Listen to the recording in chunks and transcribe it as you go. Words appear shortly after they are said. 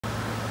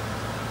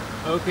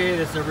Okay,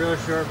 this is a real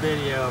short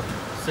video.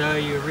 So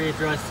you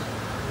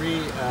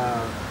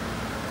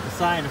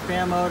assign a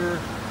fan motor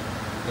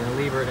and a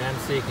lever and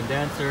MC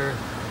condenser,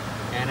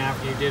 and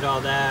after you did all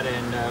that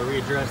and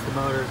readdress the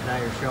motors, now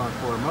you're showing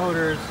 4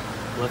 motors.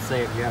 Let's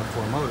say if you have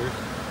 4 motors,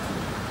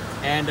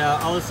 and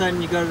all of a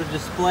sudden you go to the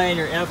display and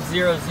your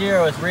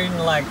F00 is reading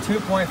like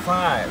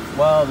 2.5.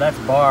 Well, that's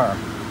bar,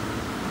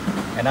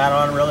 and I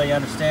don't really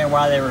understand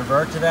why they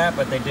revert to that,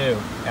 but they do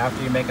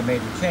after you make a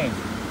major change.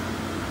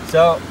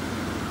 So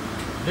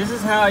this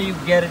is how you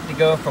get it to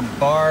go from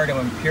bar to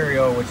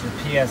imperial, which is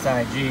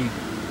PSIG.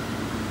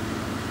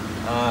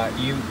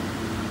 You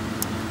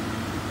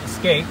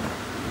escape,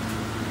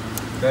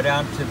 go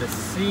down to the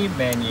C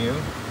menu.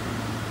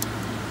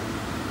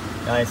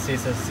 Now I see it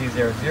says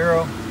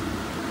C00.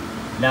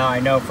 Now I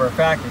know for a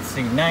fact it's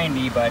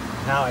C90, but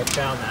how I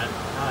found that,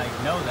 how I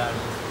know that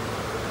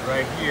is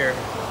right here.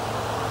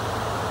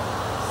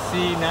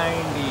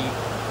 C90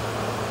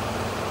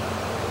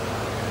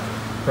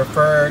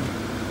 preferred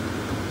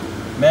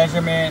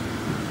measurement.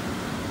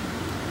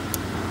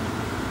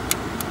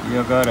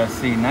 You'll go to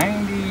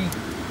C90,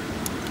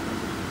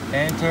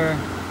 enter.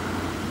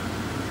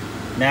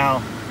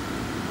 Now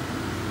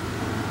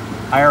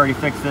I already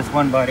fixed this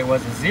one, but it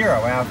was a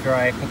 0 after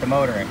I put the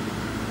motor in.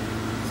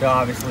 So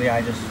obviously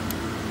I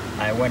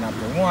went up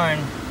to 1,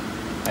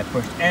 I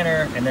pushed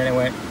enter, and then it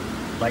went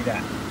like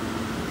that.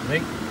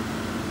 See?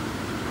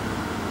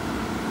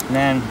 And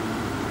then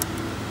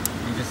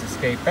you just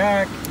escape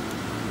back.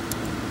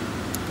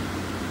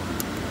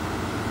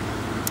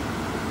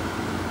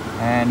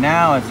 And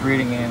now it's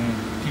reading in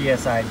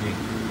PSIG.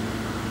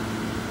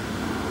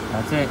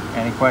 That's it.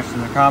 Any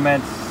questions or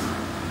comments?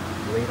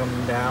 Leave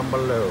them down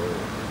below.